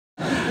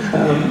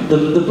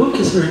The book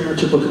is very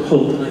much a book of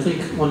hope, and I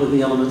think one of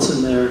the elements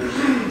in there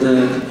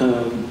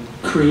that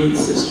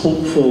creates this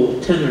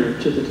hopeful tenor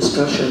to the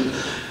discussion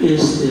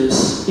is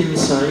this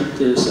insight,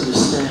 this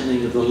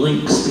understanding of the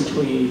links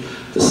between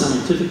the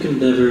scientific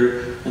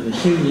endeavor and the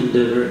human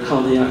endeavor and how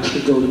they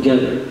actually go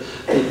together,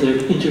 that they're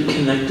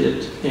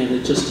interconnected, and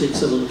it just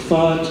takes a little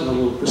thought and a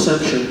little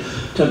perception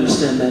to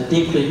understand that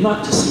deeply,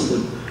 not to see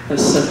them as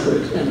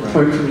separate and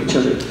apart from each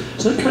other.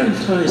 So that kind of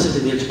ties into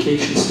the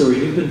education story.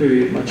 You've been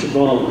very much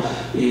involved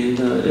in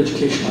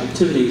educational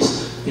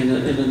activities in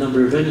a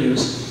number of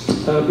venues.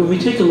 When we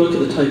take a look at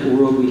the type of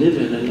world we live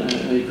in, and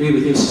I agree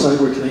with you, since I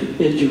work in the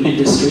edu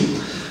industry,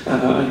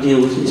 I deal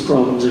with these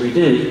problems every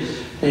day.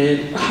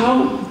 And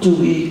how do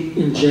we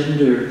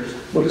engender,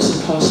 what are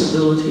some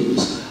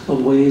possibilities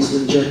of ways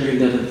of engendering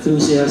that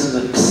enthusiasm,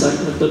 that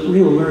excitement that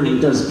real learning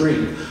does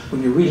bring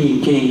when you're really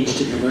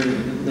engaged in your learning,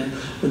 and then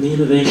when the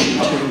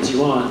innovation turns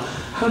you on?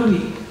 How do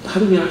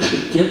we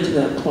actually get to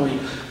that point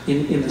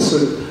in the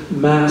sort of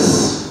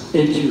mass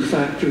edu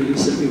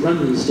factories that we run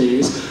these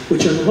days,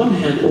 which on the one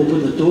hand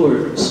open the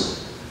doors,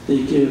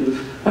 they give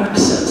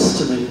access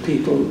to many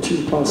people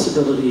to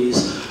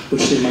possibilities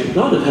which they might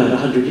not have had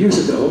 100 years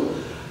ago,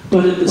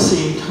 but at the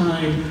same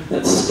time,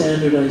 that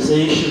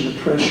standardization, the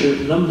pressure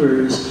of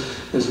numbers,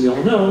 as we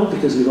all know,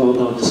 because we've all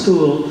gone to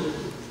school,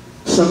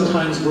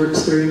 sometimes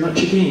works very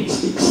much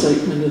against the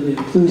excitement and the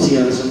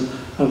enthusiasm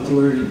of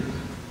learning.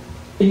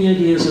 Any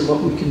ideas of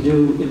what we can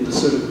do in the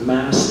sort of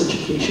mass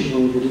education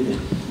world we live in?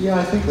 Yeah,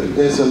 I think that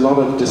there's a lot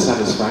of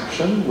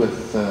dissatisfaction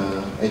with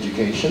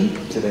education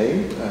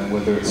today,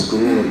 whether it's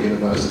school or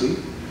university.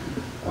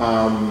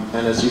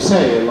 And as you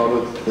say, a lot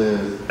of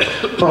the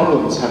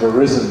problems have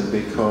arisen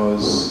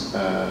because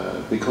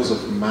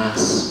of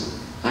mass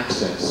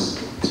access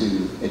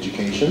to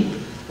education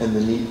and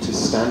the need to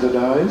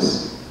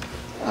standardize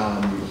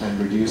and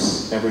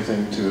reduce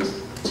everything to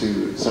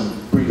some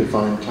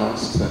predefined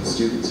tasks that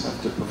students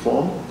have to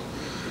perform.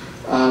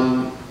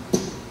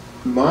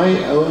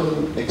 My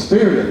own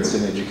experience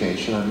in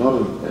education, I'm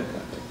not,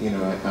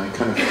 I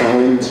kind of fell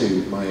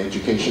into my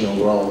educational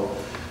role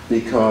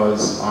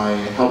because I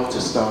helped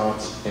to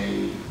start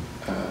a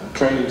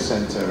training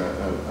center,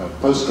 a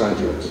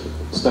postgraduate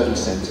study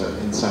center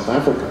in South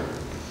Africa.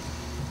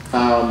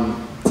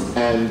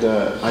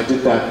 I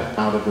did that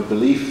out of a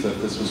belief that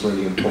this was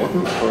really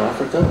important for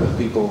Africa, that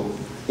people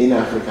in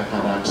Africa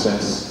had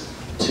access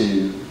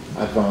to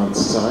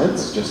advanced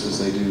science, just as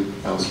they do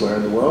elsewhere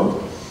in the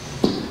world.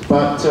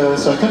 But,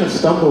 so I kind of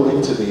stumbled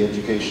into the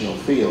educational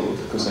field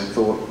because I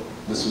thought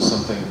this was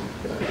something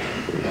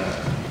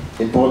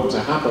important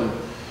to happen.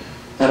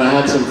 And I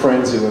had some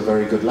friends who were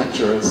very good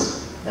lecturers,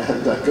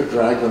 and I could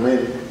drag them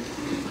in.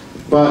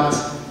 But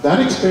that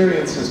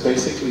experience has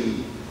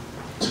basically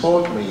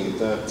taught me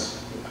that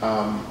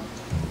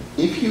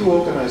if you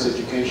organize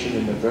education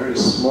in a very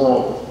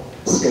small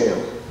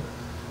scale,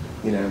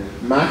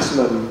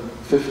 maximum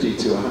 50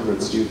 to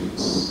 100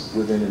 students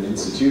within an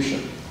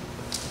institution,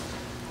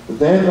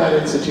 then that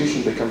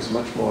institution becomes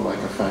much more like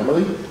a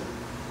family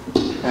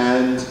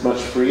and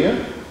much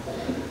freer.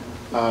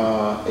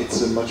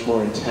 It's a much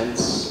more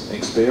intense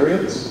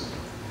experience.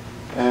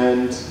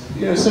 And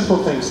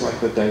simple things like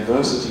the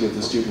diversity of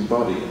the student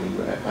body. I mean,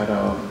 at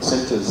our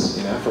centers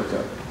in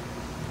Africa,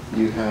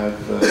 you have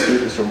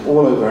students from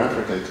all over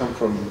Africa come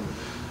from,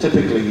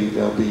 typically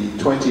there'll be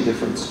 20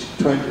 different,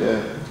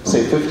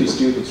 say 50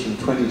 students from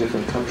 20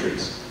 different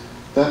countries.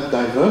 That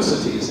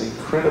diversity is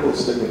incredible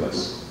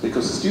stimulus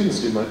because the students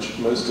do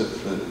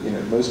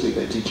mostly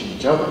they're teaching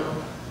each other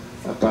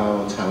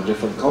about how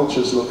different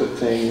cultures look at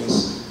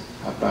things,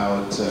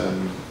 about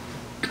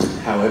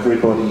how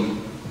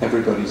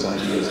everybody's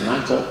ideas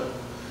matter.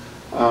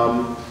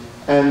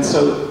 And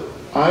so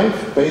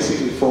I've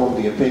basically formed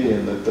the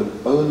opinion that the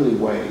only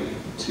way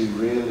to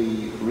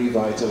really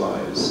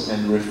revitalize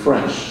and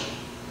refresh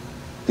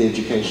the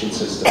education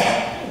system,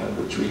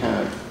 which we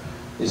have,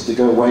 is to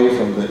go away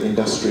from the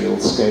industrial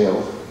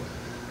scale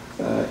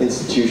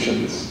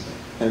institutions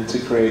and to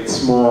create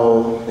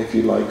small, if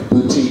you like,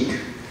 boutique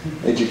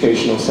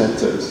educational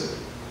centers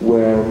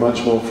where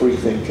much more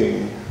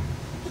free-thinking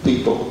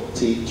people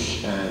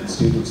teach and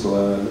students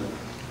learn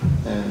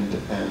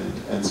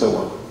and so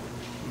on.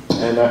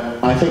 And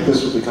I think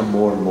this will become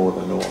more and more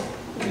the norm,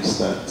 is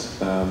that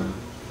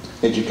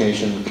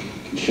education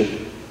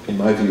should, in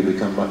my view,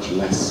 become much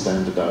less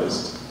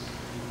standardized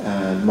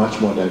and much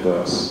more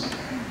diverse.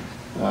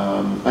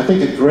 I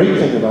think a great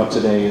thing about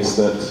today is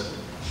that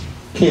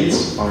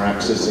kids are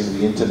accessing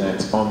the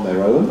internet on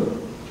their own,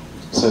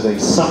 so they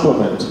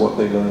supplement what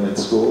they learn at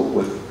school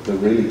with the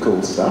really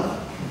cool stuff.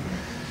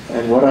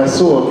 And what I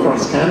saw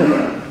across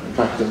Canada, in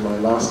fact in my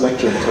last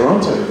lecture in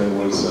Toronto, there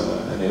was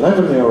an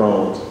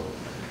 11-year-old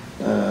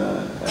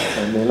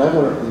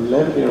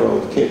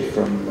kid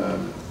from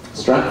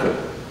Stratford,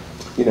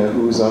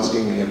 who was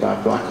asking me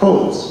about black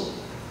holes,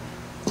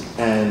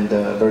 and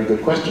very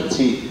good questions.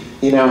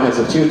 He now has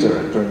a tutor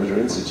at Perimeter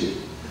Institute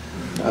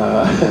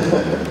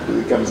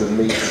who comes and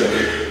meets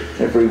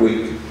every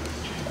week.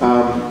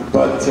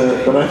 But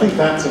I think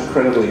that's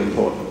incredibly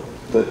important,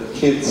 that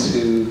kids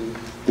who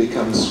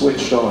become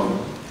switched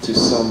on to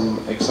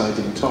some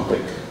exciting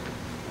topic,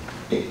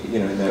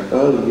 in their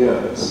early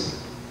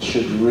years,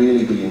 should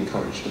really be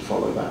encouraged to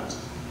follow that.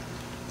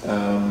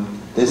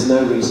 There's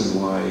no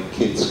reason why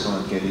kids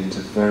can't get into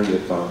very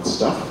advanced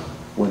stuff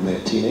when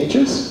they're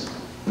teenagers.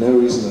 No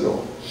reason at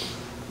all.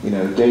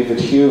 David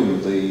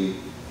Hume, the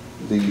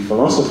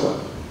philosopher,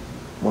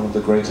 one of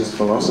the greatest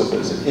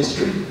philosophers in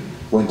history,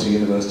 went to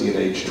university at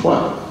age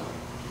 12.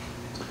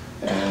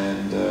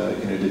 And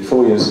did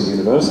 4 years in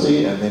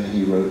university, and then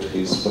he wrote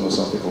his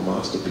philosophical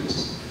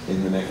masterpiece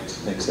in the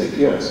next 8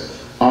 years.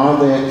 Are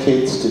there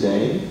kids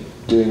today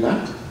doing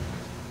that?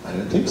 I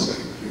don't think so.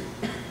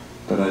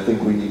 But I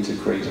think we need to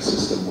create a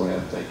system where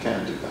they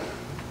can do that.